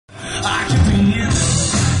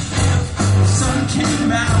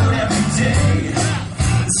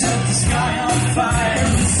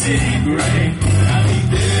city gray. I'll be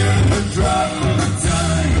there in the drop of a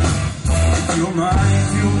dime. If you're mine,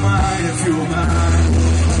 if you're mine, if you're mine.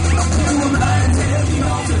 If you're mine, take me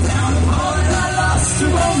all to down the hall and I lost to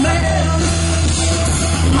old man.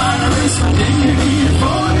 Mine erase my dignity if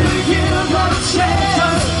only to give up a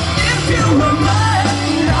chance. If you were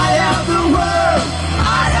mine, I'd have the world.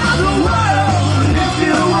 I'd have the world if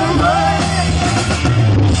you were mine.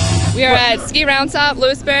 We are at Ski Roundtop,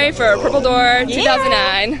 Lewisberry for Purple Door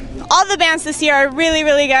 2009. All the bands this year are really,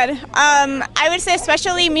 really good. I would say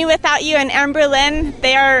especially Me Without You and Aaron Berlin.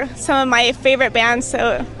 They are some of my favorite bands.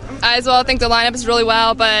 So I as well think the lineup is really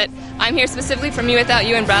well, but I'm here specifically for Me Without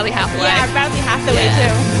You and Bradley Hathaway. yeah, Bradley Hathaway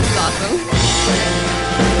too. It's awesome.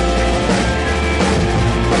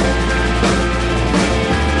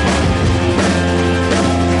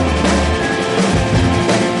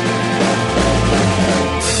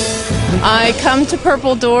 I come to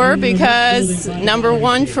Purple Door because, number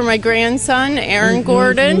one, for my grandson, Aaron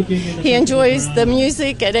Gordon. He enjoys the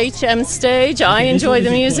music at HM Stage. I enjoy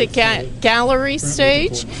the music at Gallery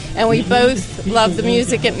Stage. And we both love the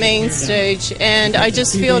music at Main Stage. And I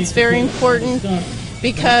just feel it's very important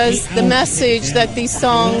because the message that these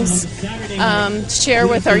songs share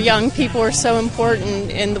with our young people are so important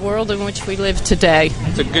in the world in which we live today.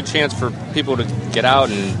 It's a good chance for people to get out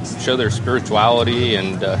and show their spirituality,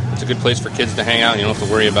 and it's a good place for kids to hang out. You don't have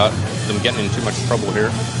to worry about them getting in too much trouble here.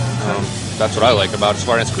 That's what I like about it. As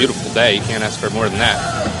far as it's a beautiful day, you can't ask for more than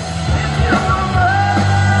that.